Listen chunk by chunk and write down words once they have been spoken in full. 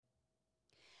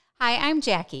Hi, I'm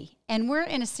Jackie, and we're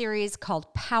in a series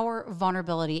called Power,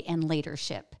 Vulnerability, and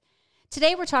Leadership.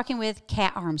 Today, we're talking with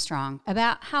Kat Armstrong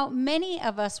about how many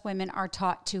of us women are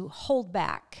taught to hold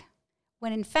back,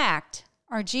 when in fact,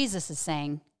 our Jesus is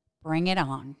saying, bring it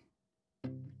on.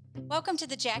 Welcome to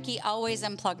the Jackie Always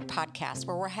Unplugged podcast,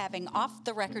 where we're having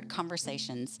off-the-record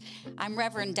conversations. I'm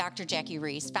Reverend Dr. Jackie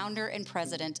Reese, founder and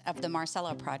president of the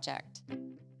Marcella Project.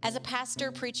 As a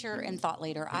pastor, preacher, and thought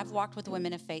leader, I've walked with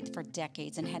women of faith for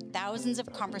decades and had thousands of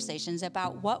conversations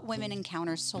about what women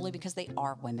encounter solely because they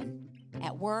are women.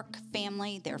 At work,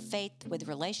 family, their faith, with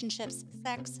relationships,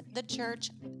 sex, the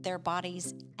church, their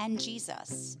bodies, and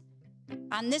Jesus.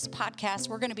 On this podcast,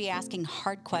 we're going to be asking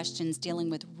hard questions,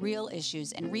 dealing with real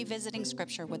issues, and revisiting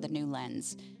scripture with a new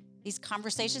lens. These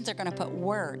conversations are going to put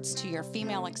words to your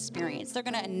female experience. They're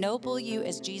going to ennoble you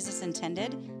as Jesus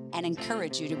intended and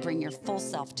encourage you to bring your full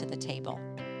self to the table.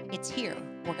 It's here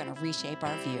we're going to reshape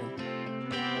our view.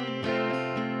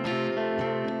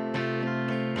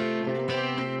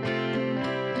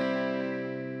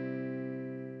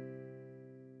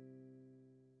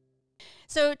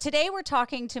 So today we're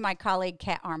talking to my colleague,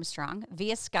 Kat Armstrong,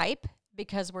 via Skype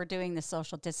because we're doing the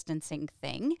social distancing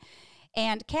thing.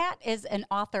 And Kat is an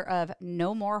author of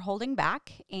No More Holding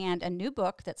Back and a new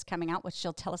book that's coming out, which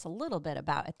she'll tell us a little bit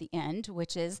about at the end,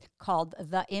 which is called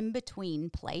The In-Between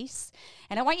Place.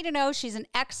 And I want you to know she's an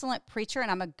excellent preacher, and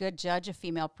I'm a good judge of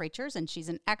female preachers, and she's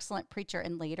an excellent preacher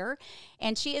and leader.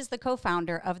 And she is the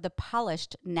co-founder of the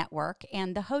Polished Network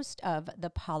and the host of the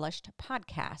Polished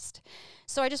Podcast.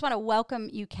 So I just want to welcome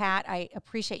you, Kat. I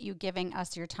appreciate you giving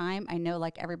us your time. I know,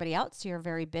 like everybody else, you're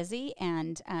very busy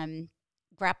and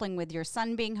grappling with your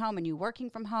son being home and you working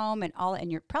from home and all,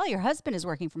 and probably your husband is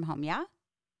working from home, yeah?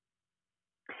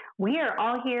 We are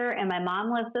all here, and my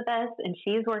mom lives with us, and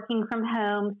she's working from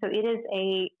home. So it is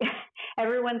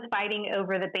everyone's fighting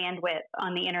over the bandwidth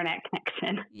on the internet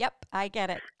connection. Yep, I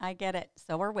get it.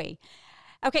 So are we.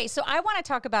 Okay, so I want to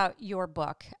talk about your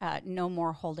book, No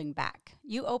More Holding Back.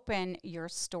 You open your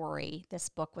story, this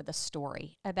book, with a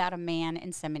story about a man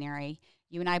in seminary.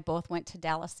 You and I both went to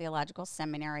Dallas Theological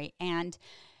Seminary, and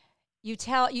you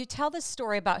tell this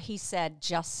story about he said,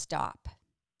 just stop.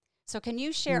 So can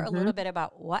you share a little bit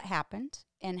about what happened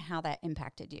and how that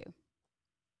impacted you?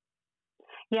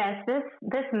 Yes,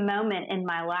 this moment in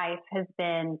my life has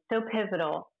been so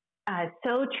pivotal,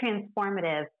 so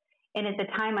transformative. And at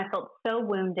the time, I felt so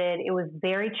wounded. It was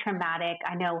very traumatic.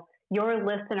 I know your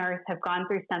listeners have gone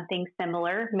through something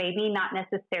similar, maybe not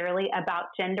necessarily about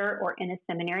gender or in a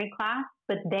seminary class,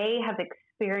 but they have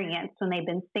experienced when they've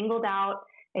been singled out,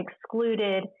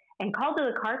 excluded, and called to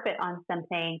the carpet on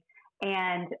something.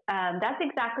 And that's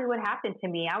exactly what happened to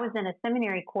me. I was in a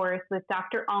seminary course with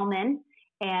Dr. Allman,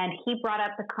 and he brought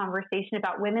up the conversation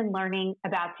about women learning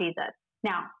about Jesus.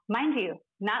 Now, mind you,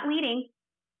 not leading,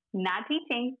 not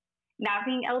teaching, not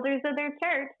being elders of their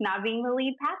church, not being the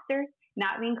lead pastor,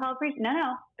 not being called preacher.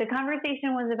 No. The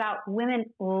conversation was about women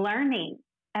learning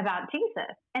about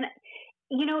Jesus. And,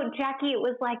 you know, Jackie, it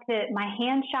was like my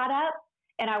hand shot up,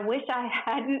 and I wish I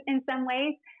hadn't in some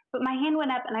ways, but my hand went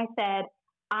up and I said,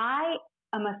 I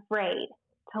am afraid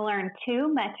to learn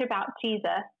too much about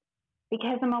Jesus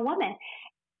because I'm a woman.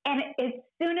 And as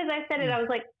soon as I said it, I was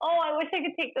like, oh, I wish I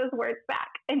could take those words back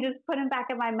and just put them back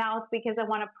in my mouth because I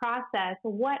want to process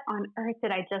what on earth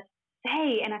did I just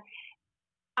say? And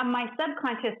my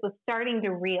subconscious was starting to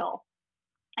reel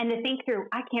and to think through,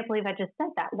 I can't believe I just said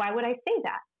that. Why would I say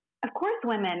that? Of course,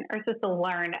 women are supposed to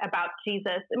learn about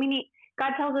Jesus. I mean,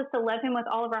 God tells us to love him with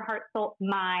all of our heart, soul,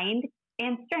 mind,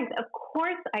 and strength. Of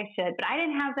course I should, but I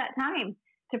didn't have that time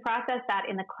to process that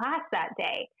in the class that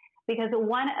day. Because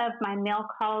one of my male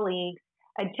colleagues,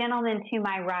 a gentleman to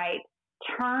my right,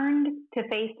 turned to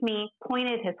face me,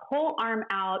 pointed his whole arm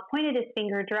out, pointed his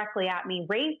finger directly at me,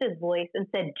 raised his voice, and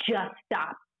said, just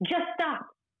stop. Just stop.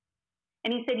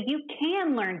 And he said, you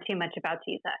can learn too much about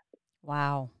Jesus.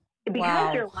 Wow.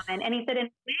 Because you're a woman. And he said, and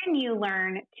when you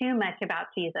learn too much about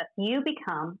Jesus, you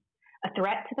become a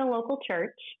threat to the local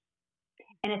church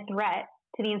and a threat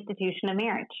to the institution of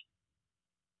marriage.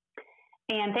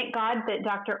 And thank God that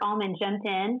Dr. Allman jumped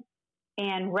in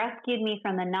and rescued me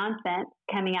from the nonsense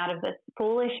coming out of this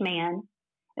foolish man.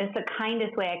 It's the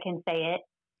kindest way I can say it.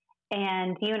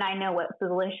 And you and I know what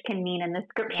foolish can mean in the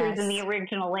scriptures in the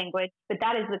original language, but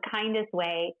that is the kindest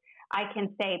way I can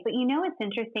say. But you know what's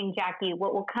interesting, Jackie,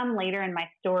 what will come later in my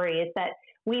story is that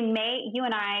you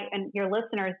and I and your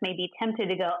listeners may be tempted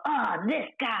to go, oh, this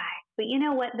guy. But you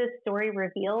know what this story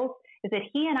reveals is that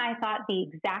he and I thought the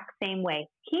exact same way.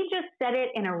 He just said it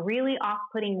in a really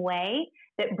off-putting way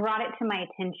that brought it to my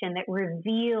attention, that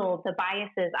revealed the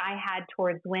biases I had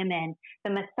towards women, the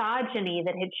misogyny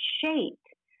that had shaped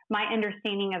my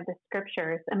understanding of the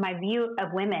scriptures and my view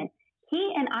of women.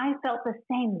 He and I felt the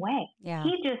same way. Yeah.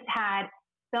 He just had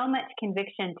so much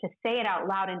conviction to say it out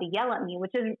loud and to yell at me,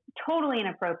 which is totally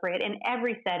inappropriate in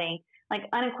every setting, like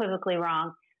unequivocally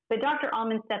wrong. But Dr.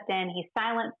 Allman stepped in, he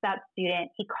silenced that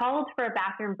student. He called for a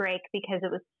bathroom break because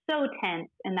it was so tense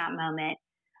in that moment.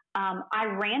 I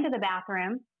ran to the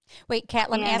bathroom. Wait, Kat,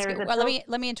 let me ask you. Well,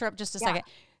 let me interrupt just a second.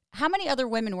 How many other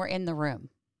women were in the room,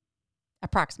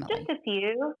 approximately? Just a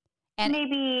few, and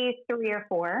maybe 3 or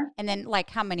 4. And then, like,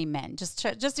 how many men? Just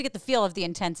to get the feel of the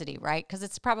intensity, right? Because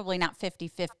it's probably not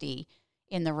 50-50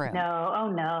 in the room.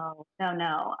 No.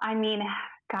 I mean,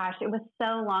 gosh, it was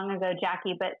so long ago,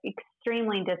 Jackie, but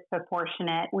extremely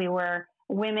disproportionate. We were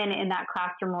women in that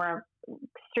classroom were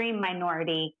extreme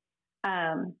minority.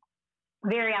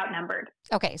 Very outnumbered.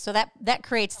 Okay, so that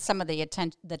creates some of the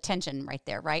tension right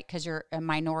there, right? Because you're a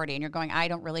minority and you're going, I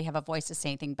don't really have a voice to say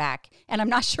anything back, and I'm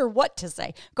not sure what to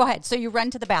say. Go ahead. So you run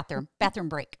to the bathroom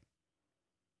break.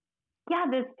 Yeah,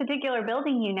 this particular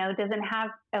building, doesn't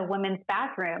have a women's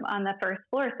bathroom on the first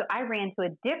floor. So I ran to a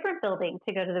different building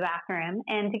to go to the bathroom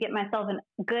and to get myself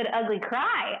a good, ugly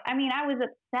cry. I mean, I was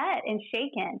upset and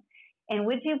shaken. And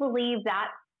would you believe that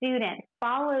student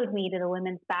followed me to the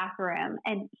women's bathroom,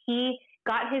 and he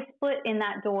got his foot in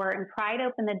that door and pried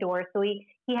open the door. So he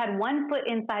had one foot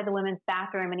inside the women's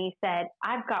bathroom, and he said,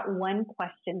 I've got one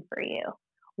question for you.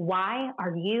 Why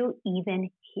are you even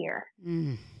here?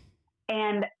 Mm.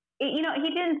 And, he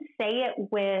didn't say it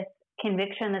with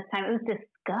conviction this time. It was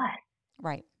disgust.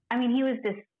 Right. I mean, he was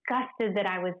disgusted that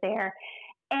I was there.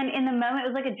 And in the moment,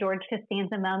 it was like a George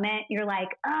Costanza moment. You're like,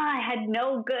 I had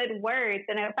no good words.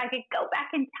 And if I could go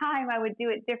back in time, I would do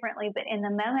it differently. But in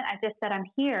the moment, I just said, I'm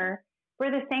here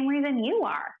for the same reason you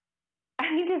are.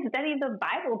 I need to study the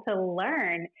Bible to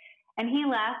learn. And he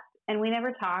left, and we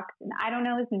never talked. And I don't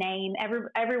know his name.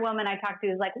 Every woman I talked to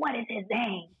is like, what is his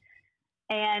name?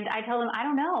 And I told him, I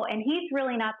don't know. And he's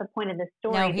really not the point of the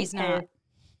story. No, he's not.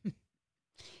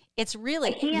 It's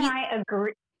really he and I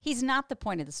agree. He's not the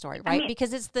point of the story, right? I mean,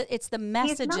 because it's the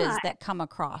messages that come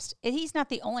across. He's not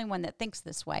the only one that thinks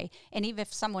this way. And even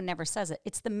if someone never says it,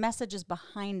 it's the messages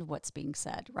behind what's being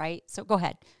said, right? So go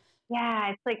ahead.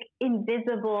 Yeah, it's like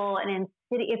invisible and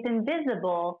it's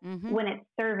invisible when it's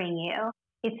serving you.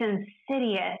 It's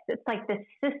insidious. It's like the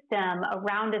system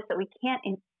around us that we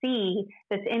can't see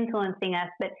that's influencing us.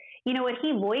 But what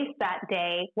he voiced that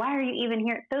day, why are you even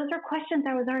here? Those are questions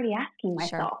I was already asking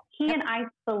myself. Sure. He and I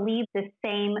believe the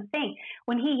same thing.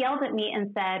 When he yelled at me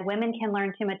and said, women can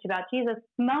learn too much about Jesus,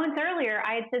 moments earlier,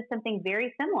 I had said something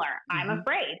very similar. I'm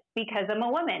afraid because I'm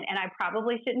a woman and I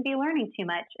probably shouldn't be learning too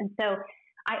much. And so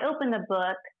I opened the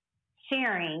book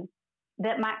sharing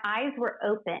that my eyes were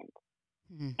opened.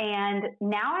 And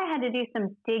now I had to do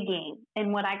some digging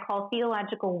in what I call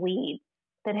theological weeds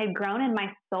that had grown in my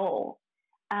soul,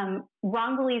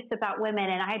 wrong beliefs about women.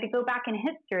 And I had to go back in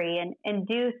history and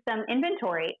do some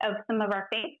inventory of some of our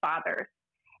faith fathers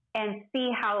and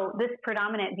see how this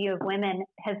predominant view of women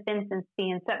has been since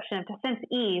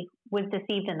Eve was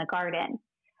deceived in the garden.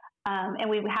 And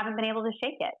we haven't been able to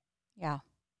shake it. Yeah.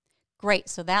 Great.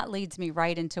 So that leads me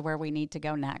right into where we need to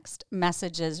go next,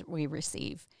 messages we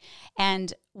receive.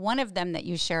 And one of them that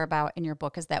you share about in your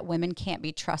book is that women can't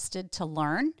be trusted to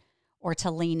learn or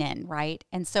to lean in, right?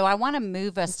 And so I want to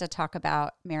move us to talk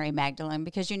about Mary Magdalene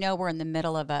because we're in the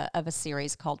middle of a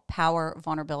series called Power,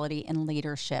 Vulnerability, and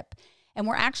Leadership. And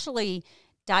we're actually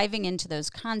diving into those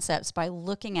concepts by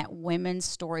looking at women's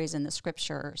stories in the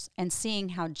scriptures and seeing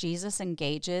how Jesus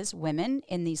engages women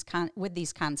in with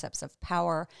these concepts of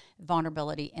power,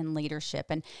 vulnerability, and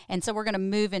leadership. And so we're going to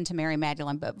move into Mary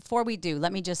Magdalene. But before we do,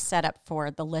 let me just set up for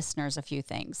the listeners a few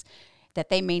things that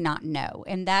they may not know.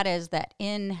 And that is that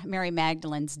in Mary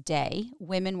Magdalene's day,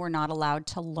 women were not allowed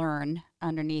to learn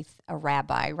underneath a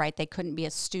rabbi, right? They couldn't be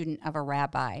a student of a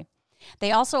rabbi.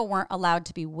 They also weren't allowed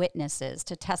to be witnesses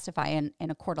to testify in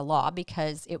a court of law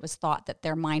because it was thought that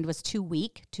their mind was too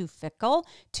weak, too fickle,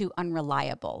 too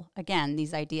unreliable. Again,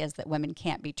 these ideas that women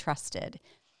can't be trusted.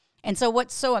 And so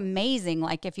what's so amazing,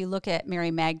 like if you look at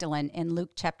Mary Magdalene in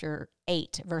Luke chapter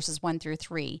 8, verses 1 through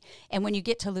 3, and when you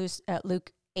get to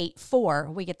Luke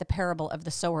 8:4, we get the parable of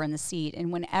the sower and the seed.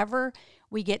 And whenever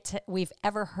we've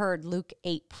ever heard Luke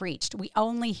 8 preached, we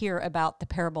only hear about the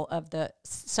parable of the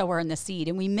sower and the seed.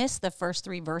 And we miss the first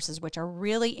 3 verses, which are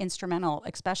really instrumental,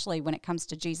 especially when it comes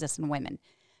to Jesus and women.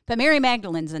 But Mary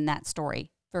Magdalene's in that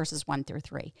story, verses 1 through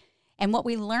 3. And what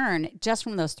we learn just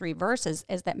from those 3 verses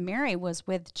is that Mary was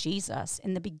with Jesus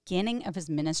in the beginning of his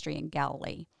ministry in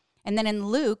Galilee. And then in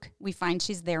Luke, we find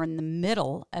she's there in the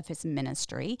middle of his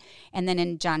ministry. And then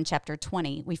in John chapter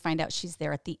 20, we find out she's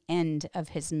there at the end of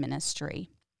his ministry.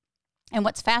 And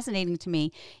what's fascinating to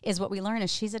me is what we learn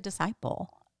is she's a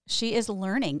disciple. She is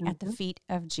learning at the feet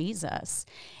of Jesus.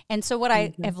 And so what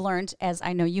I have learned, as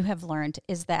I know you have learned,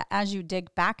 is that as you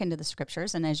dig back into the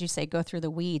scriptures and as you say, go through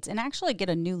the weeds and actually get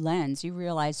a new lens, you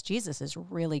realize Jesus is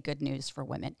really good news for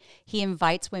women. He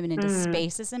invites women into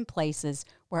spaces and places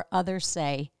where others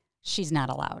say she's not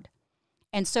allowed.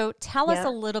 And so tell us a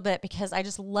little bit, because I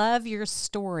just love your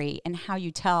story and how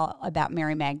you tell about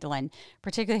Mary Magdalene,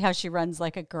 particularly how she runs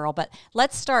like a girl. But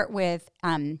let's start with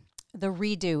the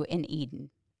redo in Eden.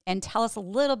 And tell us a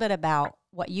little bit about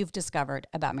what you've discovered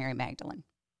about Mary Magdalene.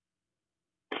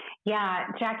 Yeah,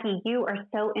 Jackie, you are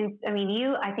so,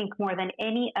 you, I think more than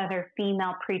any other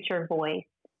female preacher voice,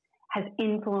 has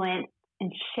influenced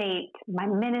and shaped my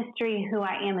ministry, who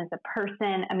I am as a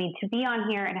person. I mean, to be on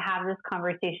here and have this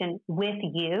conversation with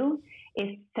you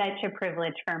is such a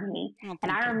privilege for me. Oh,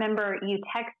 and I remember you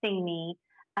texting me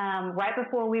right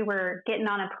before we were getting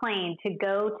on a plane to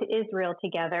go to Israel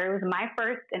together. It was my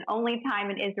first and only time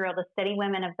in Israel to study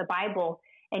women of the Bible.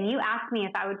 And you asked me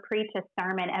if I would preach a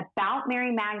sermon about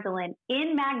Mary Magdalene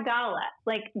in Magdala,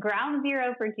 like ground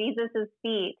zero for Jesus's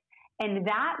feet. And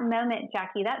that moment,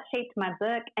 Jackie, that shaped my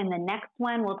book. And the next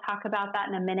one, we'll talk about that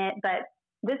in a minute. But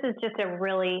this is just a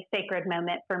really sacred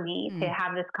moment for me to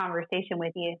have this conversation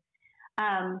with you.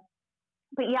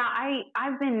 But yeah,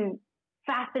 I've been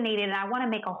fascinated, and I want to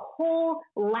make a whole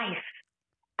life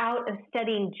out of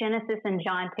studying Genesis and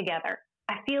John together.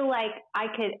 I feel like I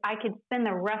could spend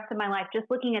the rest of my life just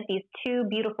looking at these two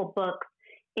beautiful books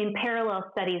in parallel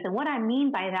studies. And what I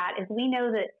mean by that is we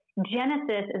know that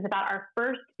Genesis is about our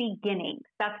first beginnings.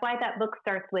 That's why that book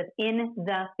starts with in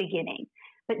the beginning.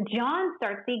 But John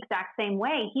starts the exact same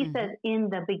way. He says in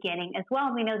the beginning as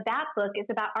well. We know that book is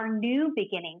about our new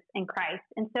beginnings in Christ.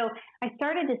 And so I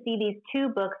started to see these two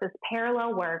books as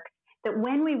parallel works, that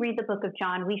when we read the book of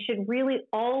John, we should really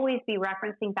always be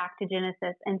referencing back to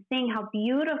Genesis and seeing how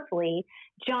beautifully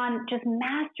John just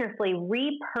masterfully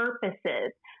repurposes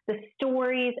the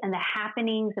stories and the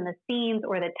happenings and the scenes,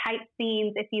 or the type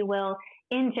scenes, if you will,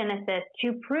 in Genesis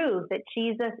to prove that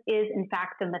Jesus is in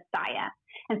fact the Messiah.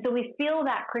 And so we feel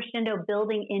that crescendo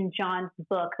building in John's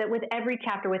book, that with every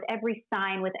chapter, with every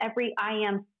sign, with every I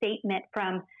am statement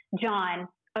from John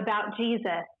about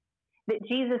Jesus, that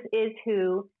Jesus is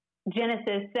who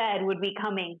Genesis said would be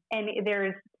coming. And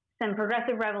there's some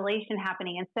progressive revelation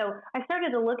happening. And so I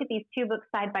started to look at these two books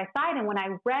side by side. And when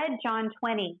I read John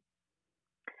 20,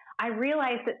 I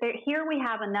realized that here we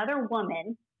have another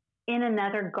woman in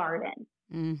another garden.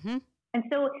 And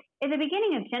so in the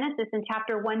beginning of Genesis in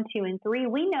chapter 1, 2, and 3,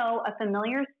 we know a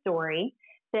familiar story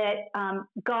that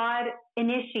God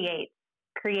initiates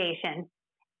creation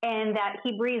and that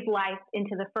he breathes life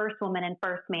into the first woman and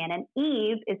first man. And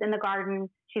Eve is in the garden.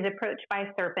 She's approached by a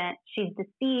serpent. She's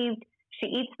deceived. She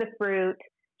eats the fruit.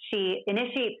 She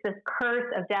initiates this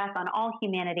curse of death on all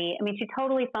humanity. I mean, she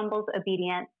totally fumbles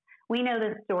obedience. We know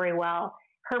this story well.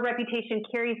 Her reputation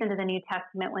carries into the New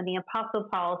Testament when the Apostle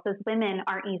Paul says women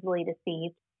are easily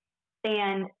deceived.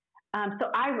 And so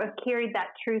I have carried that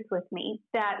truth with me,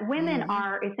 that women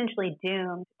are essentially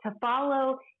doomed to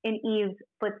follow in Eve's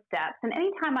footsteps. And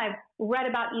anytime I've read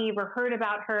about Eve or heard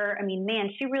about her, I mean, man,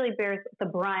 she really bears the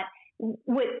brunt.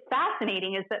 What's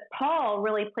fascinating is that Paul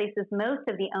really places most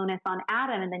of the onus on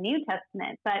Adam in the New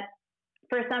Testament. But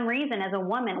for some reason, as a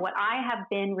woman, what I have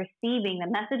been receiving, the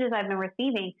messages I've been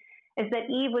receiving, is that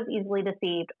Eve was easily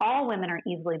deceived. All women are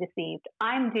easily deceived.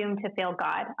 I'm doomed to fail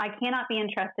God. I cannot be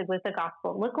entrusted with the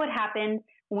gospel. Look what happened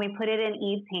when we put it in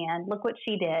Eve's hand. Look what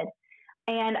she did.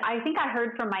 And I think I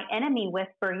heard from my enemy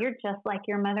whisper, you're just like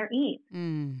your mother Eve.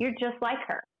 You're just like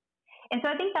her. And so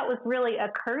I think that was really a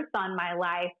curse on my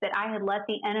life, that I had let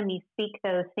the enemy speak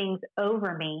those things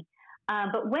over me.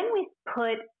 But when we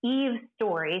put Eve's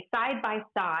story side by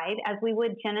side, as we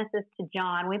would Genesis to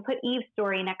John, we put Eve's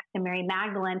story next to Mary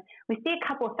Magdalene, we see a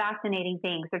couple of fascinating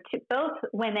things. They're both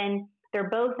women, they're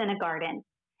both in a garden,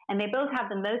 and they both have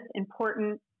the most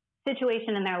important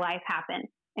situation in their life happen.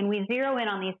 And we zero in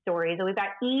on these stories. And we've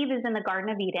got Eve is in the Garden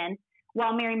of Eden,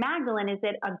 while Mary Magdalene is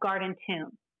at a garden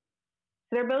tomb.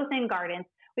 So they're both in gardens.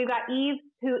 We've got Eve,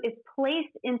 who is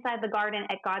placed inside the garden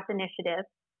at God's initiative.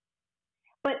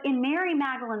 But in Mary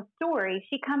Magdalene's story,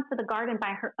 she comes to the garden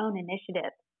by her own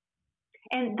initiative.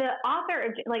 And the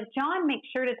author, like John, makes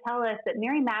sure to tell us that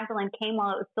Mary Magdalene came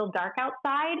while it was still dark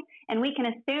outside. And we can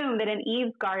assume that in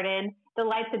Eve's garden, the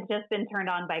lights had just been turned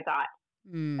on by God,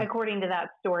 according to that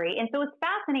story. And so what's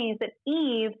fascinating is that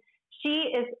Eve, she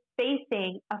is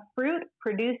facing a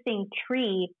fruit-producing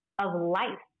tree of life.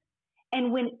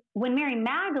 And when Mary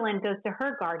Magdalene goes to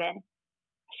her garden,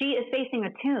 she is facing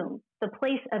a tomb, the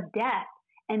place of death,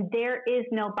 and there is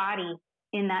no body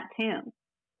in that tomb.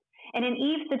 And in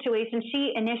Eve's situation,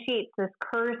 she initiates this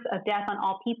curse of death on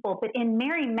all people. But in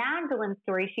Mary Magdalene's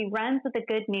story, she runs with the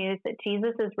good news that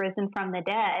Jesus is risen from the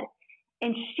dead.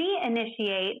 And she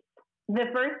initiates the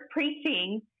first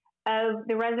preaching of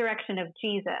the resurrection of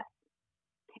Jesus.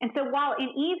 And so while in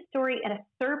Eve's story, a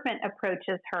serpent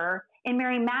approaches her, in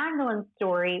Mary Magdalene's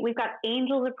story, we've got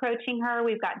angels approaching her.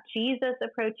 We've got Jesus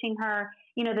approaching her.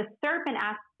 You know, the serpent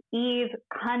asks Eve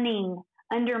cunning,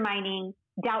 undermining,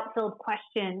 doubt-filled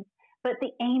questions. But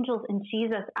the angels and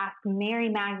Jesus ask Mary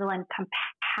Magdalene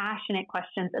compassionate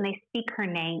questions, and they speak her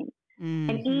name. Mm-hmm.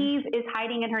 And Eve is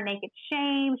hiding in her naked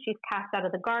shame. She's cast out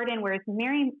of the garden, whereas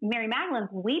Mary Magdalene's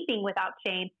weeping without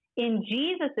shame in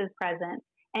Jesus' presence.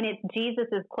 And it's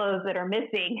Jesus' clothes that are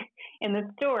missing in the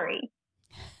story.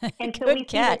 And so we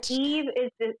catch. See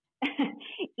that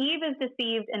Eve is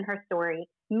deceived in her story.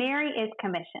 Mary is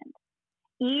commissioned.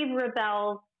 Eve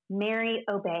rebels. Mary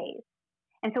obeys.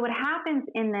 And so what happens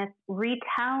in this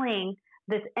retelling,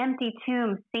 this empty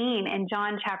tomb scene in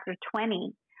John chapter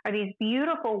 20, are these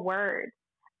beautiful words.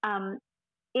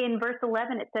 In verse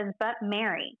 11, it says, "But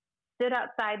Mary stood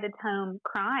outside the tomb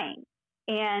crying,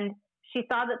 and she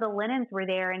saw that the linens were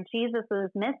there and Jesus was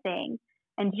missing.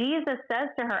 And Jesus says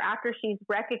to her after she's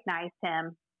recognized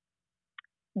him,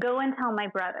 'Go and tell my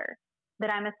brother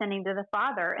that I'm ascending to the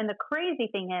Father.'" And the crazy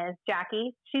thing is,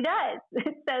 Jackie, she does.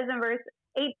 It says in verse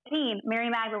 18, Mary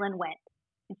Magdalene went,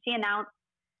 and she announced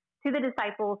to the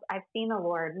disciples, "I've seen the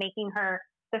Lord," making her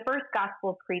the first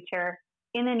gospel preacher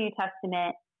in the New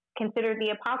Testament, considered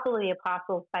the apostle of the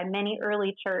apostles by many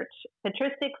early church.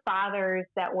 Patristic fathers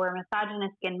that were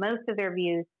misogynistic in most of their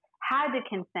views had to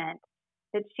consent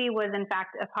that she was, in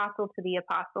fact, apostle to the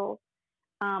apostles.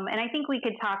 And I think we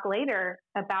could talk later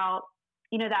about,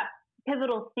 that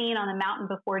pivotal scene on the mountain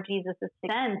before Jesus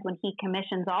ascends when he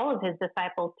commissions all of his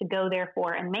disciples to go,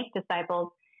 therefore, and make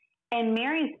disciples. And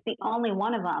Mary's the only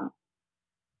one of them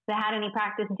that had any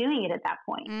practice doing it at that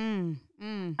point. And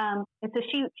so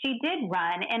she did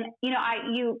run. And,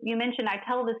 you mentioned,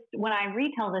 when I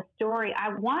retell this story, I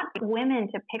want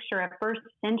women to picture a first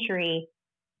century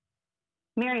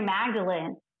Mary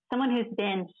Magdalene, someone who's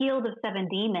been healed of 7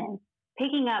 demons,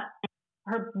 picking up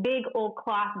her big old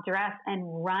cloth dress and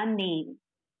running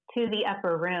to the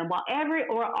upper room while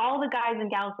all the guys and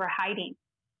gals were hiding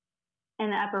in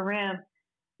the upper room.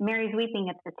 Mary's weeping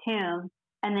at the tomb,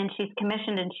 and then she's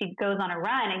commissioned and she goes on a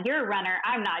run. And you're a runner.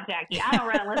 I'm not, Jackie. I don't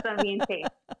run unless I'm being chased.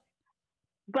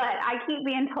 But I keep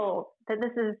being told that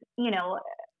this is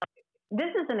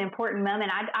an important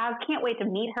moment. I can't wait to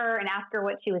meet her and ask her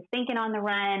what she was thinking on the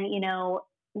run.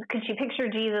 Could she picture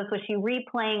Jesus? Was she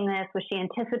replaying this? Was she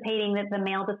anticipating that the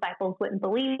male disciples wouldn't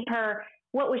believe her?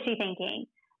 What was she thinking?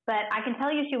 But I can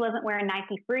tell you she wasn't wearing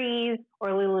Nike Frees or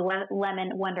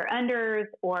Lululemon Wonder Unders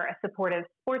or a supportive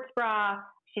sports bra.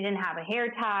 She didn't have a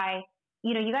hair tie.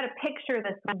 You got to picture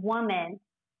this woman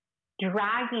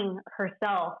dragging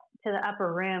herself to the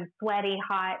upper room, sweaty,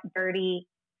 hot, dirty,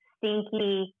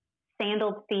 stinky,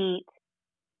 sandaled feet,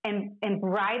 and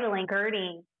bridling,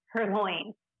 girding her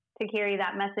loins to carry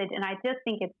that message. And I just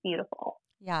think it's beautiful.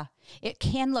 Yeah. It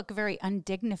can look very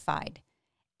undignified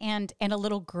and a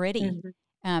little gritty.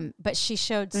 Mm-hmm. But she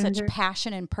showed such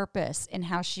passion and purpose in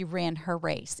how she ran her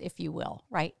race, if you will,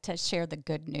 right? To share the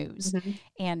good news. Mm-hmm.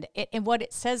 And what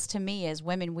it says to me is,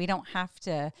 women, we don't have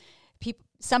to,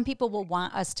 some people will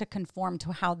want us to conform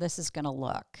to how this is going to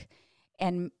look.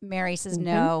 And Mary says,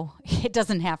 no, it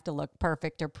doesn't have to look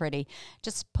perfect or pretty.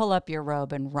 Just pull up your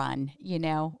robe and run,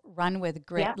 run with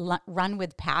grit, run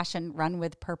with passion, run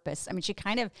with purpose. I mean, she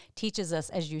kind of teaches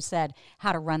us, as you said,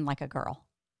 how to run like a girl.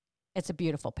 It's a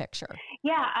beautiful picture.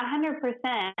 Yeah,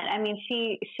 100%. I mean,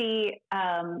 she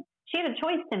had a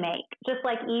choice to make, just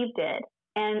like Eve did.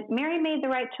 And Mary made the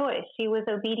right choice. She was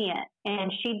obedient,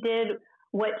 and she did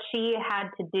what she had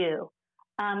to do.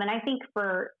 And I think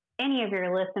for any of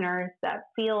your listeners that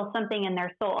feel something in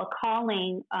their soul, a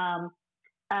calling,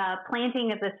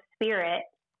 planting of the Spirit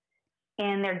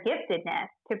and their giftedness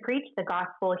to preach the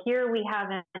gospel, here we have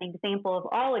an example of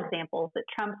all examples that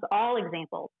trumps all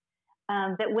examples.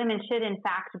 That women should, in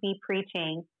fact, be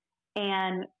preaching.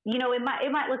 And,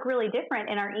 it might look really different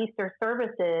in our Easter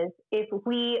services if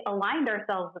we aligned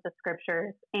ourselves with the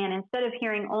scriptures, and instead of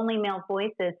hearing only male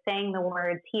voices saying the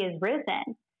words, "He is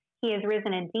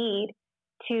risen indeed,"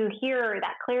 to hear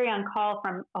that clarion call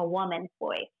from a woman's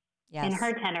voice in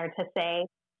her tenor to say,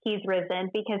 "He's risen,"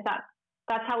 because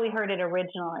that's how we heard it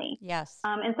originally. Yes.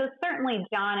 And so certainly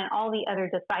John and all the other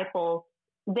disciples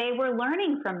they were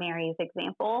learning from Mary's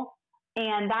example,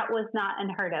 and that was not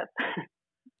unheard of.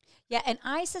 Yeah, and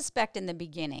I suspect in the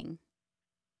beginning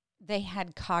they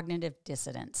had cognitive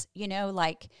dissonance.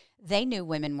 Like they knew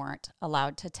women weren't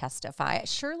allowed to testify.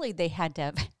 Surely they had to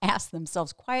have asked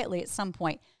themselves quietly at some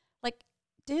point, like,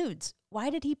 dudes, why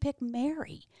did he pick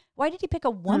Mary? Why did he pick a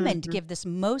woman to Mm-hmm. give this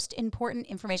most important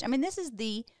information? I mean, this is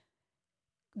the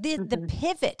Mm-hmm.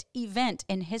 pivot event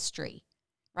in history,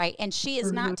 right? And she is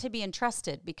Mm-hmm. not to be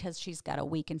entrusted because she's got a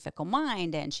weak and fickle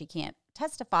mind and she can't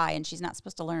testify and she's not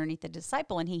supposed to learn underneath the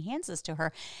disciple, and he hands this to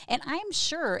her. And I'm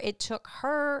sure it took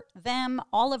her, them,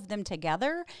 all of them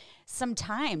together some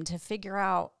time to figure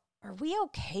out, are we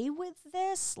okay with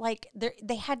this? Like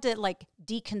they had to like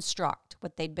deconstruct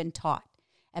what they'd been taught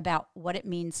about what it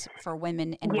means for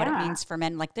women and what it Yeah. means for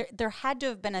men. Like there had to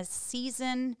have been a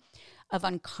season of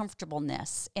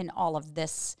uncomfortableness in all of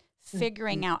this, Mm-hmm.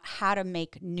 figuring out how to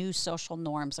make new social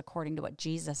norms according to what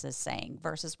Jesus is saying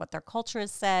versus what their culture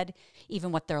has said,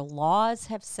 even what their laws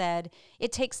have said.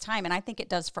 It takes time, and I think it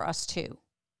does for us too.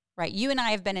 Right? You and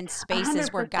I have been in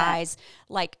spaces where 100%. guys,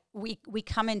 like we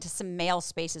come into some male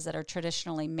spaces that are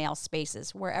traditionally male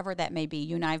spaces, wherever that may be.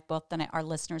 You and I have both done it. Our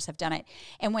listeners have done it.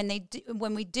 And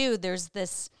when we do, there's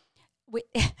this we,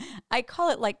 I call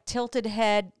it like tilted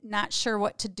head, not sure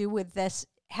what to do with what's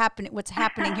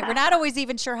happening here. We're not always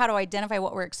even sure how to identify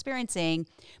what we're experiencing,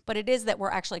 but it is that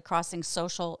we're actually crossing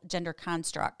social gender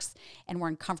constructs and we're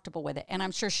uncomfortable with it. And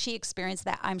I'm sure she experienced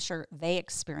that. I'm sure they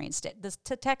experienced it.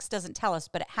 The text doesn't tell us,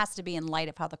 but it has to be in light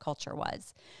of how the culture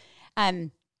was.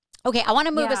 Um, Okay, I want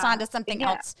to move us on Yeah. to something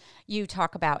Yeah. else you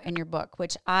talk about in your book,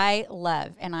 which I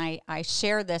love. And I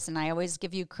share this and I always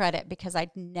give you credit because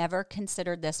I'd never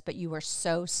considered this, but you were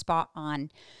so spot on.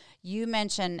 You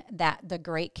mentioned that the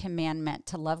great commandment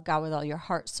to love God with all your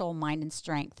heart, soul, mind, and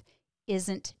strength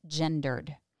isn't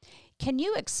gendered. Can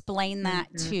you explain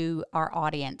that Mm-hmm. to our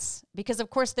audience? Because,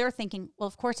 of course, they're thinking, well,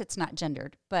 of course it's not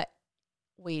gendered, but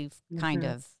we've kind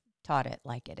Mm-hmm. of taught it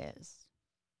like it is.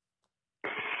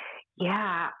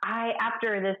 Yeah,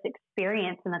 after this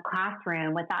experience in the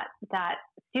classroom with that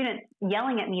student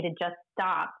yelling at me to just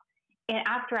stop, and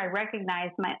after I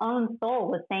recognized my own soul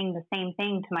was saying the same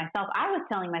thing to myself, I was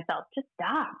telling myself, just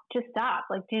stop.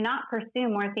 Like, do not pursue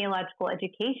more theological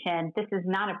education. This is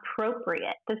not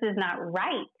appropriate. This is not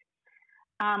right.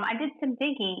 I did some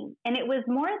digging, and it was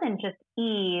more than just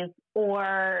Eve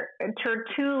or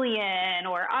Tertullian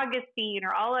or Augustine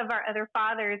or all of our other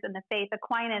fathers in the faith,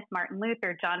 Aquinas, Martin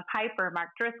Luther, John Piper, Mark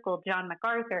Driscoll, John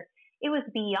MacArthur. It was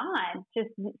beyond just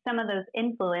some of those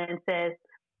influences.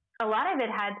 A lot of it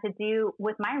had to do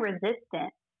with my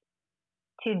resistance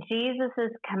to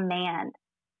Jesus's command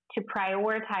to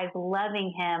prioritize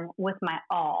loving him with my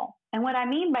all. And what I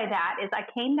mean by that is I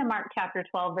came to Mark chapter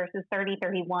 12, verses 30,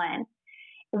 31,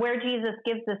 where Jesus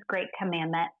gives this great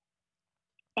commandment.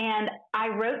 And I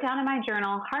wrote down in my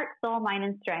journal, heart, soul, mind,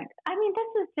 and strength. I mean,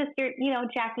 this is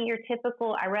just Jackie, your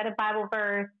typical, I read a Bible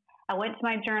verse, I went to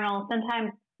my journal.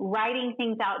 Sometimes writing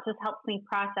things out just helps me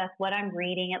process what I'm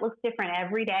reading. It looks different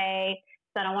every day.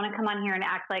 So I don't want to come on here and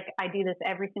act like I do this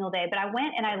every single day. But I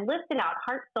went and I listed out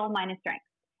heart, soul, mind, and strength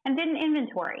and did an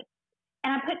inventory.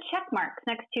 And I put check marks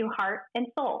next to heart and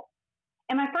soul.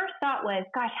 And my first thought was,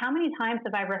 gosh, how many times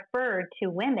have I referred to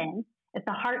women as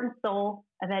the heart and soul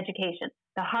of education,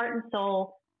 the heart and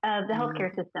soul of the Mm.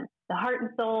 healthcare system, the heart and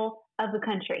soul of the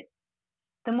country,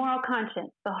 the moral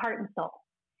conscience, the heart and soul.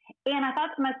 And I thought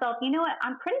to myself, you know what?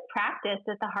 I'm pretty practiced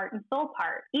at the heart and soul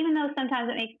part, even though sometimes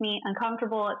it makes me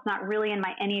uncomfortable. It's not really in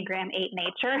my Enneagram 8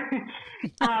 nature.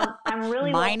 I'm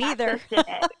really well Mine either. practiced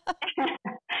in it.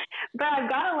 But I've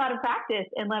got a lot of practice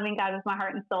in loving God with my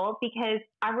heart and soul because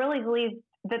I really believe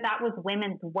that was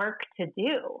women's work to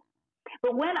do.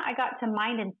 But when I got to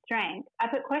mind and strength, I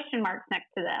put question marks next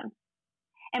to them.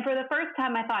 And for the first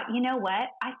time, I thought, you know what?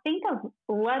 I think of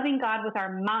loving God with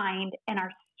our mind and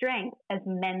our strength as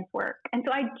men's work. And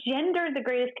so I gendered the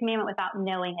greatest commandment without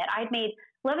knowing it. I'd made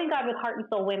loving God with heart and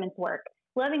soul women's work,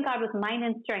 loving God with mind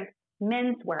and strength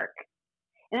men's work.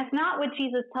 And that's not what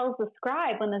Jesus tells the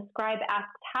scribe when the scribe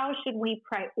asks, how should we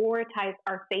prioritize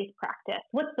our faith practice?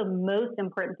 What's the most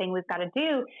important thing we've got to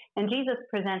do? And Jesus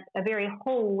presents a very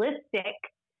holistic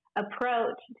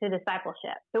approach to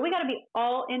discipleship. So we got to be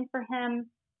all in for him.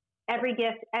 Every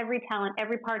gift, every talent,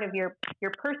 every part of your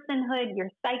personhood, your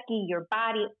psyche, your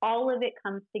body, all of it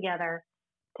comes together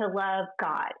to love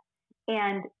God.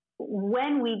 And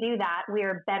when we do that, we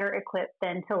are better equipped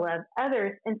then to love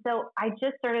others. And so I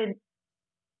just started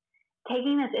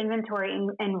taking this inventory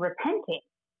and repenting.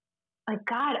 Like,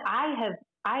 God, I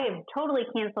have totally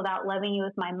canceled out loving you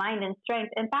with my mind and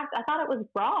strength. In fact, I thought it was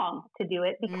wrong to do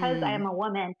it because I am a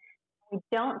woman. We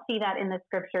don't see that in the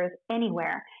scriptures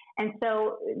anywhere. And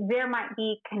so there might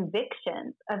be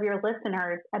convictions of your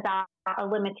listeners about a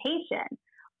limitation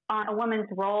on a woman's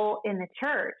role in the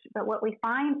church. But what we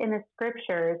find in the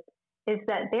scriptures is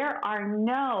that there are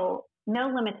no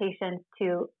limitations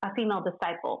to a female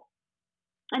disciple.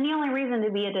 And the only reason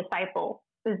to be a disciple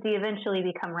is to eventually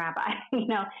become rabbi,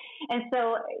 And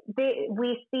so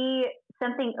we see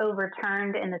something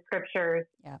overturned in the scriptures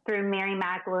through Mary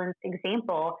Magdalene's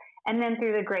example, and then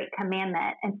through the Great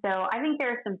Commandment. And so I think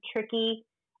there are some tricky,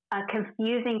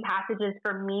 confusing passages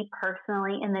for me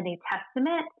personally in the New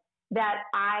Testament that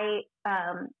I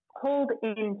hold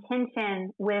in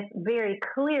tension with very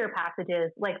clear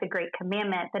passages like the Great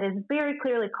Commandment that is very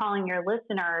clearly calling your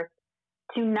listeners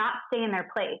to not stay in their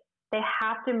place. They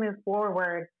have to move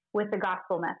forward with the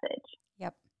gospel message.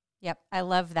 Yep. I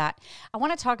love that. I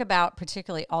want to talk about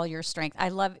particularly all your strength. I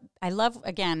love,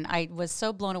 again, I was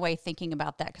so blown away thinking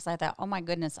about that because I thought, oh my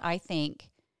goodness, I think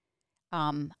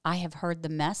I have heard the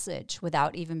message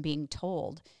without even being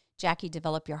told. Jackie,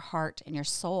 develop your heart and your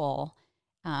soul,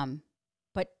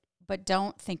 but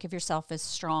don't think of yourself as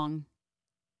strong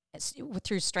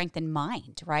through strength in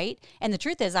mind, right? And the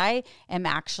truth is, I am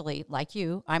actually like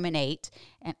you. I'm an 8,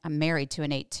 and I'm married to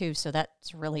an 8 too, so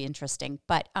that's really interesting.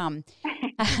 But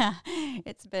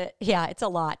it's a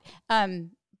lot.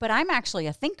 But I'm actually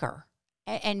a thinker,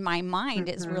 and my mind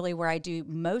is really where I do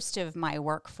most of my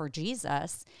work for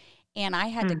Jesus. And I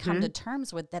had to come to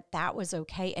terms with that was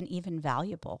okay and even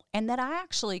valuable, and that I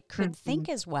actually could think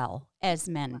as well as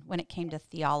men when it came to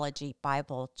theology,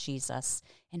 Bible, Jesus,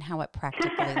 and how it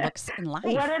practically looks in life.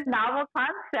 What a novel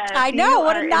concept. I know,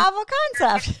 what a novel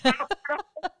concept.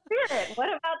 Spirit. What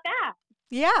about that?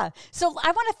 Yeah. So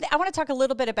I want to talk a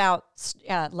little bit about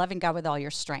loving God with all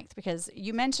your strength, because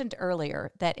you mentioned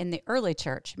earlier that in the early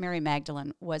church, Mary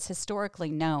Magdalene was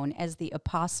historically known as the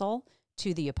apostle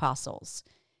to the apostles.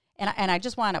 And I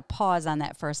just want to pause on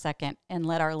that for a second and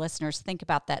let our listeners think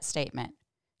about that statement.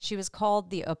 She was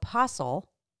called the apostle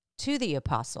to the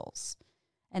apostles.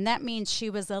 And that means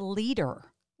she was a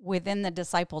leader within the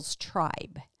disciples'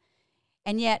 tribe.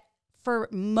 And yet, for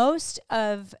most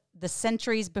of the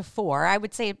centuries before, I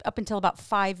would say up until about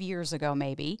 5 years ago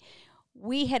maybe,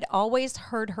 we had always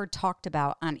heard her talked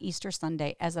about on Easter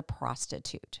Sunday as a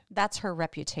prostitute. That's her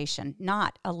reputation,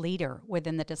 not a leader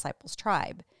within the disciples'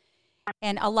 tribe.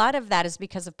 And a lot of that is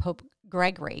because of Pope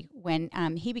Gregory. When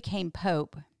he became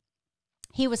Pope,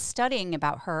 he was studying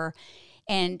about her,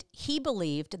 and he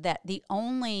believed that the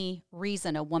only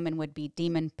reason a woman would be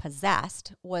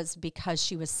demon-possessed was because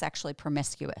she was sexually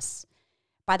promiscuous.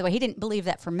 By the way, he didn't believe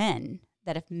that for men,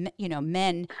 that if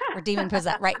men were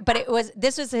demon-possessed, right? But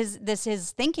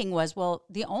his thinking was, well,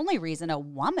 the only reason a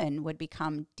woman would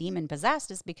become demon-possessed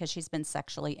is because she's been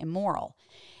sexually immoral.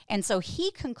 And so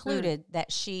he concluded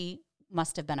that she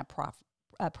must have been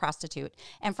a prostitute.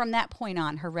 And from that point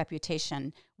on, her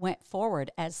reputation went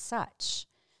forward as such.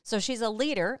 So she's a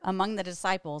leader among the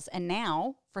disciples. And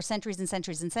now, for centuries and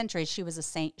centuries and centuries, she was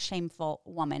a shameful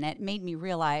woman. It made me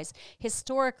realize,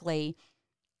 historically,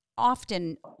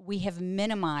 often we have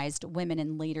minimized women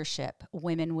in leadership,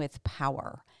 women with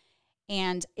power.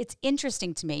 And it's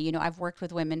interesting to me, I've worked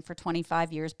with women for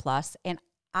 25 years plus, and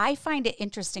I find it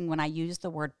interesting when I use the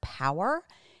word power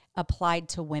applied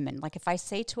to women. Like if I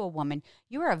say to a woman,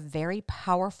 you are a very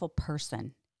powerful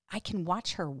person, I can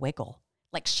watch her wiggle.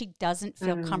 Like she doesn't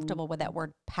feel comfortable with that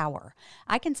word power.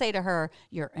 I can say to her,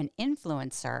 you're an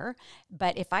influencer,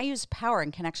 but if I use power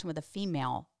in connection with a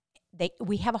female,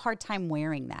 we have a hard time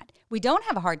wearing that. We don't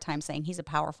have a hard time saying he's a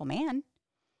powerful man.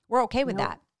 We're okay with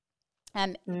that.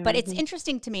 But it's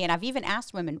interesting to me, and I've even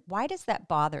asked women, why does that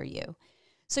bother you?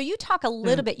 So you talk a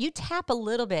little bit, you tap a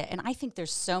little bit, and I think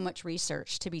there's so much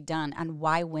research to be done on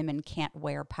why women can't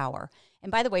wear power.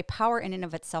 And by the way, power in and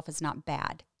of itself is not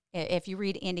bad. If you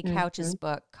read Andy Couch's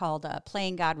book called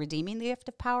Playing God, Redeeming the Gift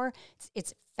of Power,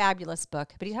 it's a fabulous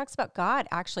book. But he talks about God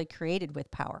actually created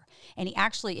with power. And he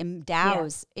actually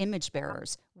endows image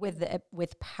bearers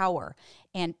with power.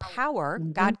 And power,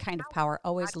 God kind of power,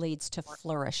 always leads to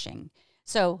flourishing.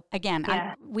 So again,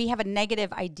 we have a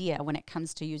negative idea when it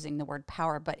comes to using the word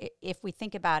power, but if we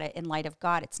think about it in light of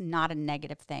God, it's not a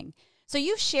negative thing. So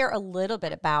you share a little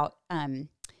bit about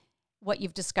what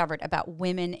you've discovered about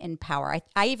women in power.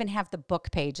 I even have the book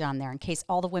page on there in case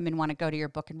all the women want to go to your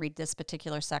book and read this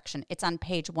particular section. It's on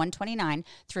page 129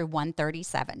 through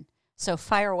 137. So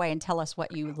fire away and tell us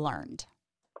what you learned.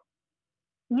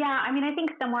 Yeah, I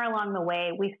think somewhere along the way,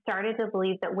 we started to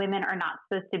believe that women are not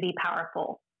supposed to be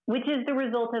powerful, which is the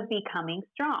result of becoming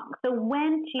strong. So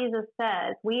when Jesus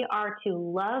says we are to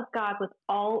love God with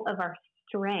all of our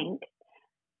strength,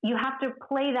 you have to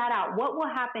play that out. What will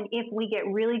happen if we get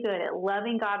really good at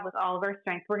loving God with all of our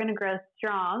strength? We're going to grow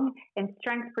strong, and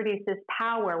strength produces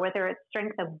power, whether it's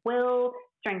strength of will,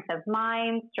 strength of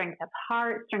mind, strength of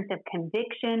heart, strength of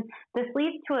conviction. This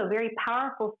leads to a very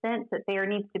powerful sense that there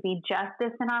needs to be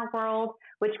justice in our world,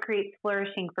 which creates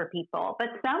flourishing for people. But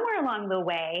somewhere along the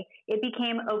way, it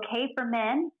became okay for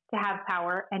men to have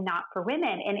power and not for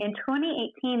women. And in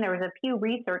 2018, there was a Pew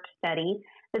Research study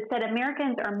that said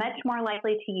Americans are much more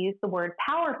likely to use the word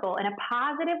powerful in a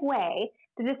positive way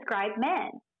to describe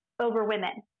men over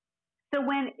women. So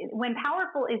when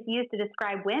powerful is used to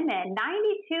describe women,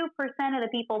 92% of the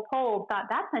people polled thought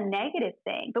that's a negative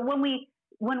thing. But when we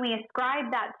ascribe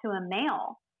that to a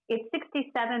male, it's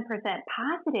 67%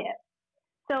 positive.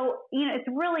 So, it's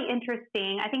really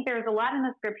interesting. I think there's a lot in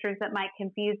the scriptures that might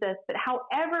confuse us, but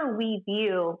however we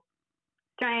view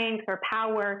strength or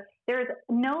power, there's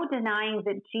no denying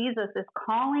that Jesus is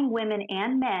calling women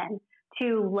and men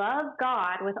to love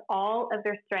God with all of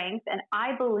their strength. And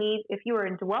I believe if you are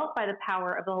indwelt by the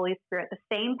power of the Holy Spirit, the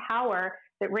same power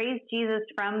that raised Jesus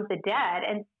from the dead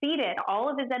and seated all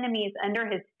of his enemies under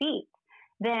his feet,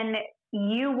 then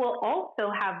you will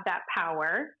also have that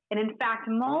power. And in fact,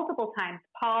 multiple times,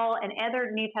 Paul and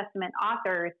other New Testament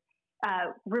authors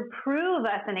reprove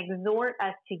us and exhort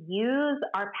us to use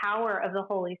our power of the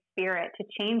Holy Spirit to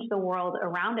change the world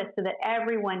around us so that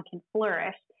everyone can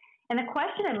flourish. And the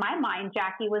question in my mind,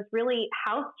 Jackie, was really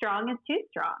how strong is too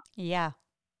strong? Yeah.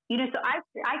 So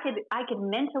I could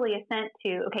mentally assent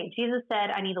to, okay, Jesus said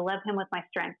I need to love him with my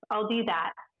strength. I'll do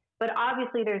that. But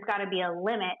obviously there's got to be a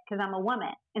limit because I'm a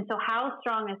woman. And so how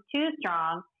strong is too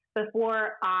strong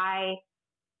before I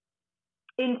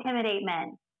intimidate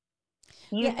men?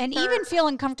 And even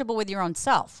feeling comfortable with your own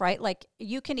self, right? Like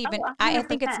you can even, I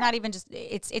think it's not even just,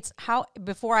 it's how,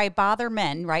 before I bother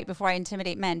men, right? Before I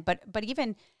intimidate men, but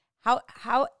even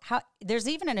how there's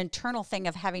even an internal thing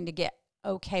of having to get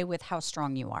okay with how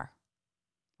strong you are.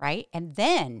 Right. And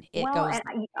then it goes,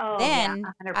 then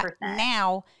 100%.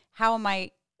 Now, how am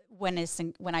I, when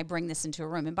I bring this into a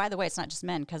room? And by the way, it's not just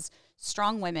men, because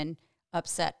strong women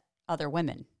upset other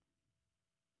women.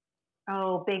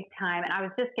 Oh, big time. And I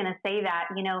was just going to say that,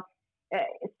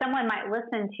 someone might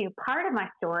listen to part of my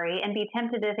story and be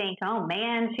tempted to think, oh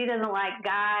man, she doesn't like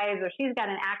guys, or she's got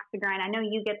an axe to grind. I know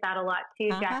you get that a lot too,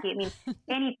 Jackie. I mean,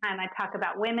 anytime I talk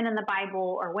about women in the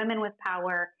Bible or women with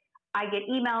power, I get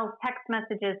emails, text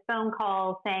messages, phone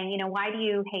calls saying, why do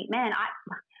you hate men?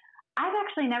 I've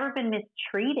actually never been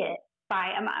mistreated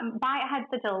by, I had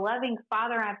such a loving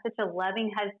father. I have such a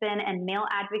loving husband and male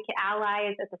advocate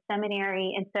allies at the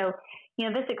seminary. And so,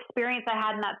 this experience I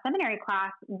had in that seminary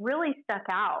class really stuck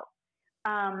out.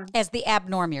 As the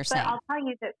abnorm, you're saying. But I'll tell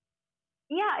you that,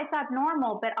 it's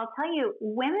abnormal, but I'll tell you,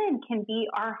 women can be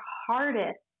our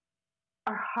hardest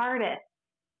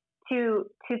to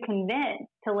convince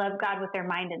to love God with their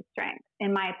mind and strength,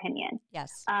 in my opinion.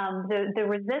 Yes. The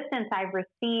resistance I've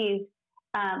received,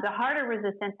 the harder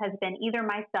resistance has been either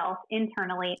myself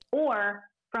internally or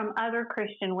from other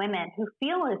Christian women who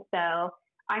feel as though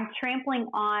I'm trampling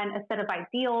on a set of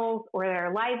ideals or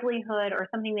their livelihood or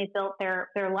something they built their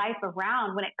life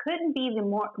around, when it couldn't be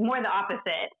more the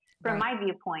opposite from my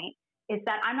viewpoint, is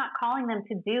that I'm not calling them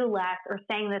to do less or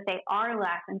saying that they are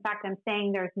less. In fact, I'm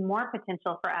saying there's more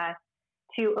potential for us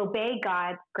to obey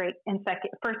God's first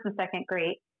and second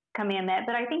great commandment.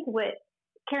 But I think what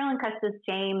Carolyn Custis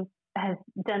James has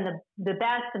done the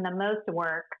best and the most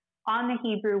work on the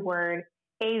Hebrew word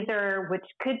Ezer, which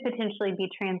could potentially be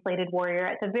translated warrior,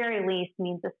 at the very least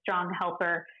means a strong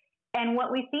helper. And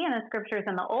what we see in the scriptures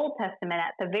in the Old Testament,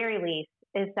 at the very least,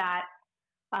 is that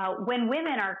when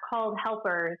women are called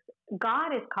helpers,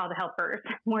 God is called helpers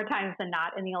more times than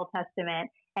not in the Old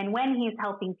Testament. And when he's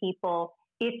helping people,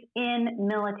 it's in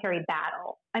military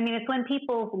battle. I mean, it's when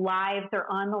people's lives are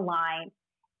on the line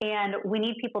and we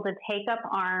need people to take up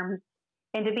arms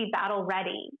and to be battle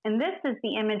ready. And this is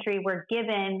the imagery we're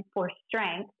given for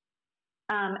strength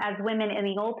as women in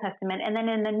the Old Testament. And then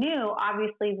in the New,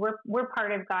 obviously, we're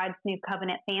part of God's new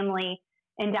covenant family,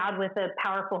 endowed with a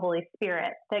powerful Holy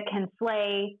Spirit that can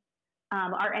slay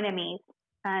our enemies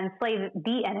and slay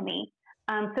the enemy.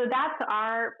 So that's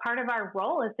part of our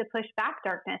role, is to push back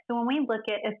darkness. So when we look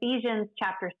at Ephesians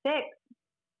chapter 6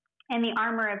 and the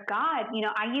armor of God,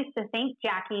 I used to think,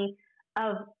 Jackie,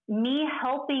 of me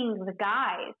helping the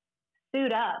guys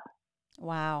suit up.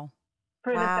 Wow.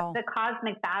 For the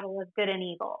cosmic battle of good and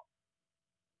evil.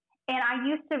 And I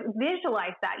used to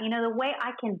visualize that, the way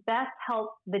I can best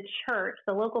help the church,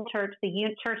 the local church, the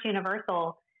church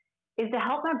universal, is to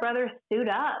help my brothers suit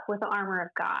up with the armor of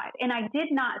God. And I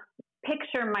did not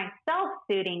picture myself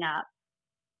suiting up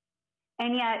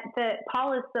And yet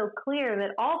Paul is so clear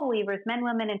that all believers, men,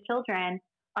 women, and children,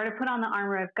 are to put on the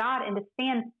armor of God and to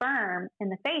stand firm in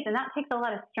the faith. And that takes a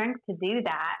lot of strength to do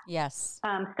that. Yes.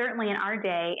 Certainly in our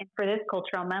day and for this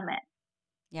cultural moment.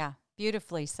 Yeah,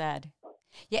 beautifully said.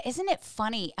 Yeah, isn't it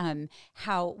funny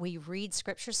how we read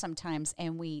scripture sometimes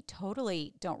and we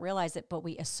totally don't realize it, but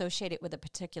we associate it with a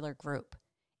particular group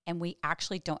and we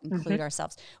actually don't include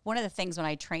ourselves. One of the things when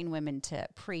I train women to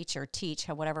preach or teach,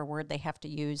 whatever word they have to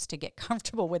use to get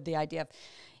comfortable with the idea of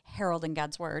heralding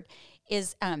God's word,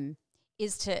 is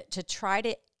to try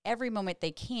to, every moment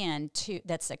they can, to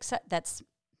that's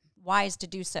wise to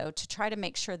do so, to try to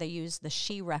make sure they use the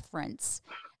she reference.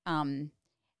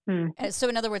 So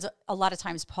in other words, a lot of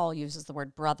times Paul uses the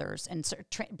word brothers and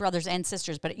brothers and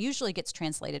sisters, but it usually gets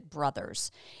translated brothers.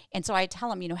 And so I tell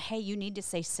them, hey, you need to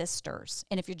say sisters.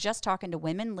 And if you're just talking to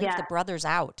women, leave the brothers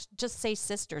out. Just say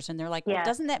sisters. And they're like, well,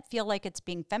 doesn't that feel like it's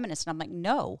being feminist? And I'm like,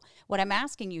 no. What I'm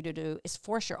asking you to do is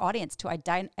force your audience to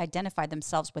identify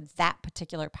themselves with that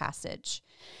particular passage.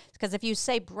 Because if you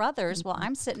say brothers, well,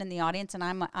 I'm sitting in the audience and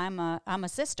I'm a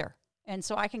sister. And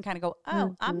so I can kind of go,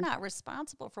 I'm not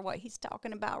responsible for what he's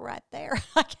talking about right there.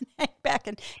 I can hang back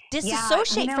and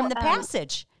disassociate from the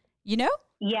passage, Yeah,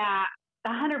 100%.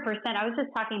 I was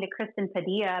just talking to Kristen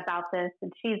Padilla about this,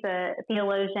 and she's a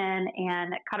theologian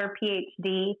and got her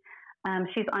PhD.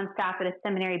 She's on staff at a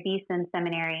seminary, Beeson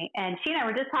Seminary. And she and I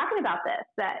were just talking about this,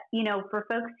 that, for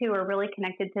folks who are really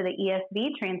connected to the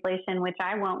ESV translation, which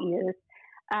I won't use,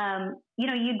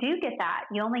 you do get that.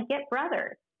 You only get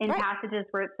brothers in passages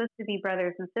where it's supposed to be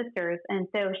brothers and sisters. And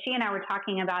so she and I were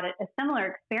talking about a similar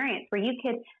experience where you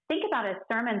could think about a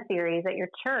sermon series at your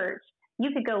church.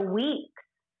 You could go weeks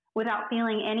without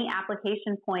feeling any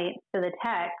application points to the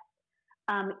text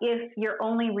if you're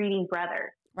only reading brothers.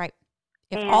 Right.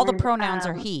 If all the pronouns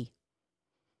are he.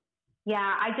 Yeah,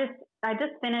 I just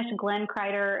finished Glenn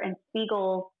Kreider and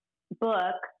Spiegel's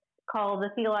book called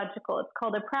it's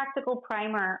called A Practical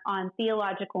Primer on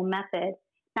Theological Method.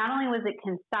 Not only was it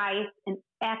concise and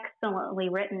excellently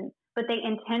written, but they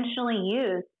intentionally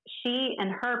used she and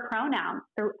her pronouns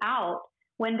throughout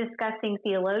when discussing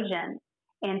theologians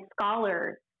and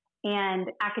scholars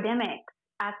and academics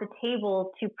at the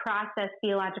table to process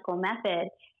theological method.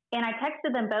 And I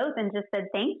texted them both and just said,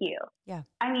 thank you. Yeah.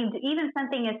 I mean, even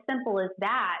something as simple as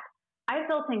that, I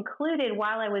felt included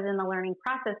while I was in the learning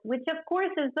process, which of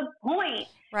course is the point.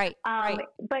 Right.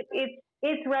 But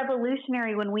it's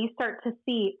revolutionary when we start to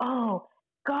see,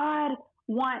 God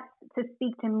wants to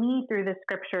speak to me through the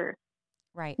scriptures.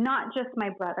 Right. Not just my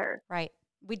brother. Right.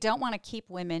 We don't want to give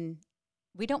women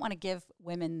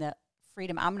the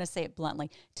freedom, I'm going to say it bluntly,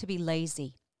 to be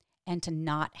lazy and to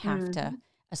not have to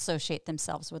associate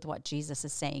themselves with what Jesus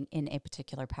is saying in a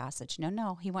particular passage.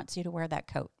 No, he wants you to wear that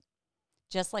coat.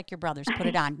 Just like your brothers, put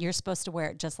it on. You're supposed to wear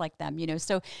it just like them,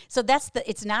 So that's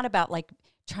it's not about like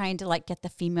trying to like get the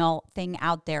female thing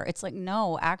out there. It's like,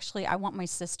 no, actually, I want my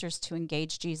sisters to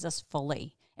engage Jesus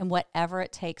fully and whatever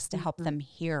it takes to help them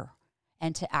hear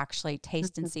and to actually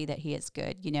taste and see that he is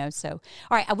good, So,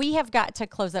 all right, we have got to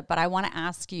close up, but I want to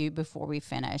ask you before we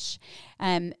finish.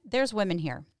 There's women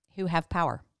here who have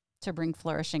power to bring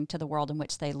flourishing to the world in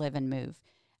which they live and move.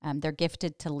 They're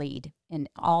gifted to lead in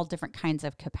all different kinds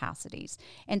of capacities.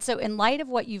 And so in light of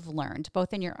what you've learned,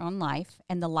 both in your own life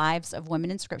and the lives of women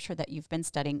in Scripture that you've been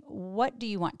studying, what do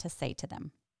you want to say to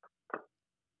them?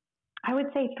 I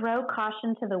would say throw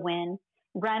caution to the wind.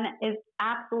 Run as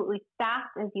absolutely fast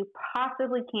as you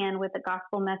possibly can with the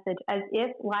gospel message, as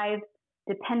if lives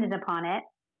depended upon it,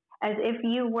 as if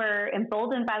you were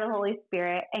emboldened by the Holy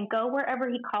Spirit, and go wherever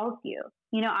he calls you.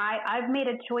 I've made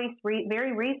a choice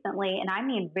very recently, and I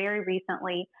mean very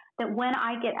recently, that when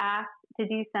I get asked to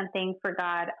do something for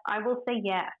God, I will say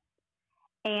yes.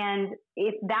 And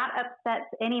if that upsets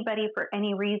anybody for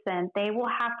any reason, they will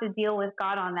have to deal with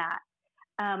God on that.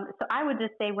 So I would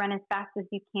just say run as fast as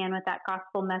you can with that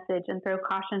gospel message and throw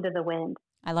caution to the wind.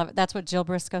 I love it. That's what Jill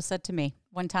Briscoe said to me.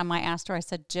 One time I asked her, I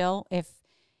said, Jill, if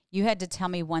you had to tell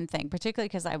me one thing, particularly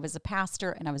because I was a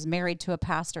pastor and I was married to a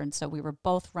pastor. And so we were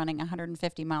both running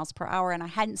 150 miles per hour. And I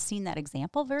hadn't seen that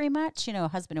example very much, a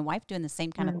husband and wife doing the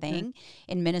same kind of thing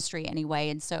in ministry anyway.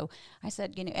 And so I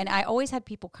said, and I always had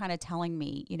people kind of telling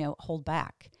me, hold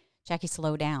back, Jackie,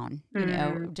 slow down,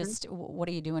 just what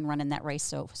are you doing running that race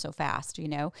so fast,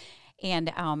 And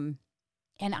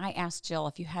I asked Jill,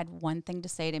 if you had one thing to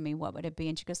say to me, what would it be?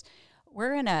 And she goes,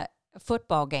 we're in a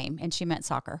football game, and she meant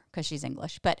soccer because she's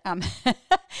English, but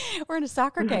we're in a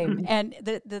soccer game, and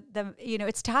the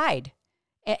it's tied,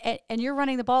 and you're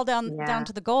running the ball down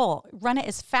to the goal. Run it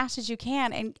as fast as you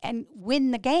can and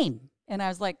win the game. And I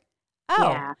was like,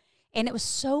 oh. Yeah. And it was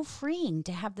so freeing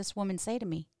to have this woman say to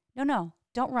me, no,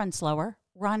 don't run slower,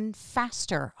 run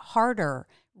faster, harder,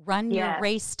 run your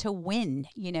race to win,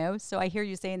 So I hear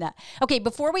you saying that. Okay,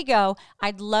 before we go,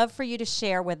 I'd love for you to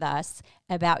share with us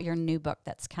about your new book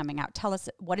that's coming out. Tell us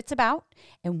what it's about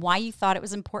and why you thought it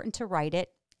was important to write it,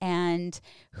 and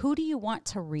who do you want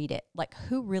to read it? Like,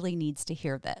 who really needs to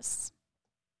hear this?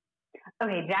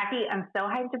 Okay, Jackie, I'm so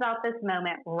hyped about this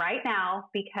moment right now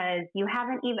because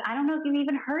I don't know if you've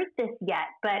even heard this yet,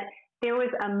 but there was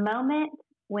a moment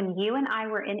when you and I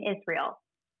were in Israel,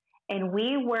 and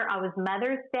it was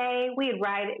Mother's Day. We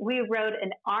rode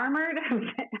an armored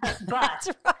bus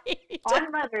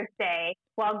on Mother's Day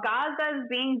while Gaza is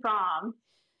being bombed.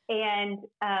 And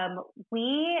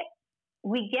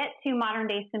we get to modern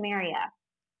day Samaria.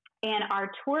 And our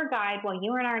tour guide, while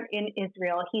you were in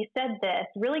Israel, he said this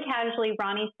really casually.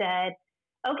 Ronnie said,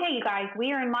 okay, you guys,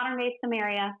 we are in modern day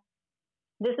Samaria.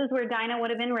 This is where Dinah would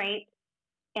have been raped.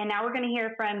 And now we're going to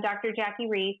hear from Dr. Jackie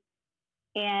Reese.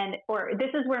 Or this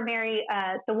is where Mary,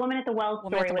 the woman at the well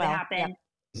story would have happened.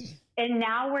 Yep. And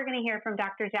now we're going to hear from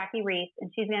Dr. Jackie Reese, and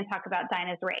she's going to talk about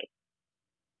Dinah's rape.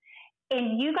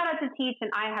 And you got up to teach,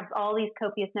 and I have all these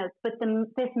copious notes. But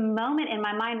this moment in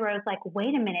my mind where I was like,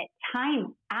 wait a minute,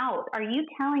 time out. Are you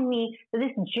telling me that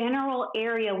this general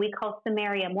area we call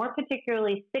Samaria, more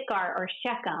particularly Sychar or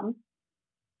Shechem,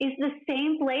 is the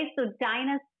same place? So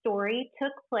Dinah's story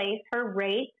took place, her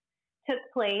rape took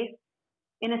place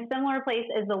in a similar place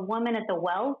as the woman at the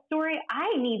well story.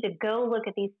 I need to go look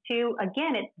at these two.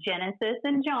 Again, it's Genesis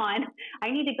and John. I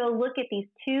need to go look at these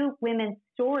two women's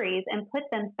stories and put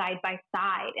them side by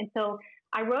side. And so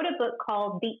I wrote a book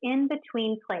called The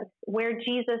In-Between Place, where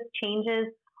Jesus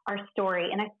changes our story.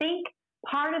 And I think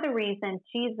part of the reason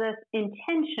Jesus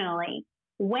intentionally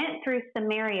went through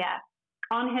Samaria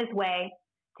on his way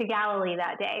to Galilee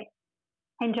that day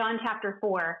in John chapter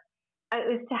 4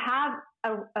 is to have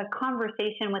a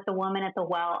conversation with the woman at the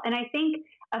well. And I think,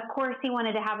 of course, he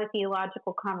wanted to have a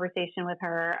theological conversation with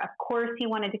her. Of course, he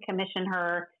wanted to commission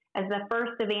her as the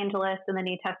first evangelist in the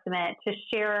New Testament to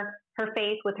share her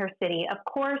faith with her city. Of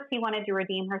course, he wanted to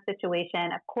redeem her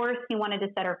situation. Of course, he wanted to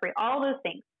set her free, all those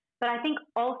things. But I think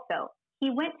also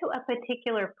he went to a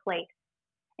particular place,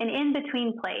 an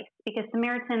in-between place, because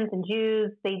Samaritans and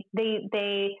Jews, they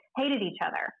hated each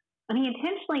other. And he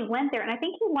intentionally went there, and I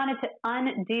think he wanted to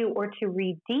undo or to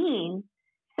redeem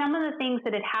some of the things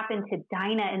that had happened to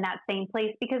Dinah in that same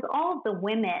place, because all of the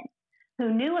women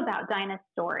who knew about Dinah's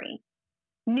story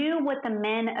knew what the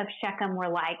men of Shechem were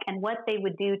like and what they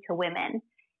would do to women.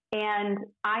 And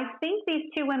I think these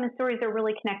two women's stories are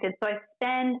really connected. So I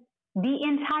spend the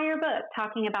entire book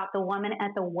talking about the woman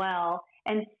at the well,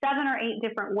 and 7 or 8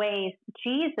 different ways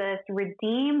Jesus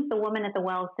redeems the woman at the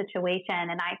well situation.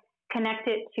 And I connect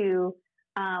it to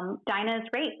Dinah's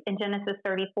rape in Genesis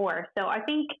 34. So I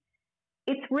think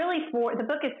it's really the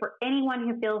book is for anyone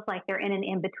who feels like they're in an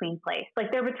in-between place,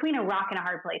 like they're between a rock and a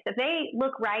hard place. If they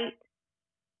look right,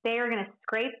 they are going to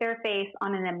scrape their face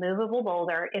on an immovable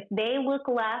boulder. If they look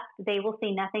left, they will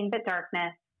see nothing but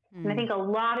darkness. And I think a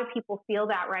lot of people feel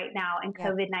that right now in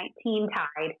COVID-19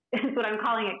 tide, is what I'm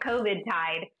calling it, COVID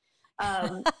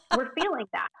tide. We're feeling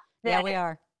that. Yeah, we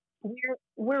are.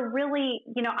 We're really,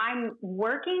 I'm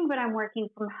working, but I'm working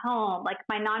from home. Like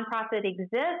my nonprofit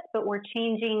exists, but we're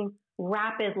changing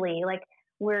rapidly. Like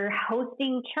we're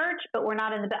hosting church, but we're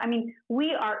not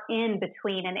we are in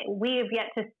between, and we have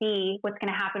yet to see what's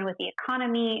going to happen with the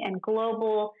economy and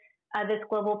this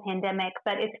global pandemic.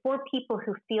 But it's for people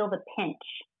who feel the pinch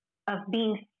of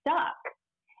being stuck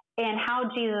and how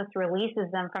Jesus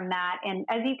releases them from that. And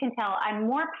as you can tell, I'm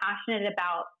more passionate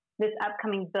about this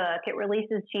upcoming book. It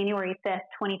releases January 5th,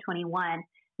 2021,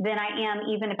 than I am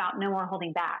even about No More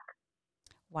Holding Back.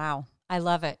 Wow. I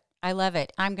love it. I love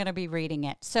it. I'm going to be reading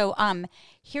it. So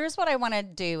here's what I want to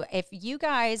do. If you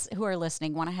guys who are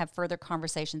listening want to have further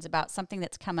conversations about something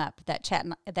that's come up that Kat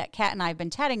and I have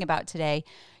been chatting about today,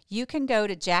 you can go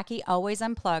to Jackie Always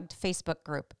Unplugged Facebook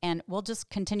group, and we'll just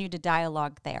continue to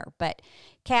dialogue there. But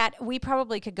Kat, we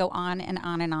probably could go on and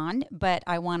on and on, but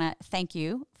I want to thank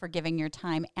you for giving your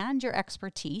time and your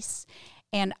expertise.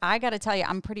 And I got to tell you,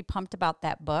 I'm pretty pumped about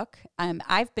that book.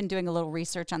 I've been doing a little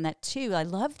research on that too. I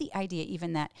love the idea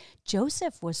even that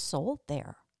Joseph was sold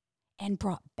there and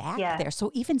brought back there. So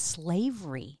even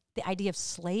slavery, the idea of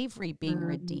slavery being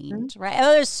redeemed, right?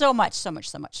 Oh, there's so much.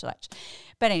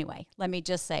 But anyway, let me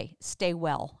just say, stay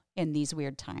well in these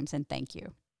weird times, and thank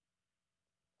you.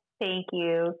 Thank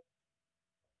you.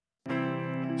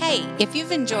 Hey, if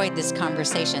you've enjoyed this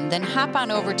conversation, then hop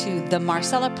on over to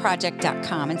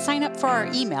themarcellaproject.com and sign up for our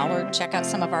email or check out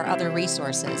some of our other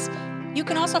resources. You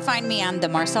can also find me on the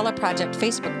Marcella Project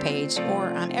Facebook page or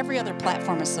on every other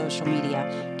platform of social media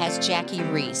as Jackie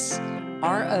Roese,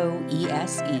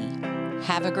 Roese.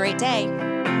 Have a great day.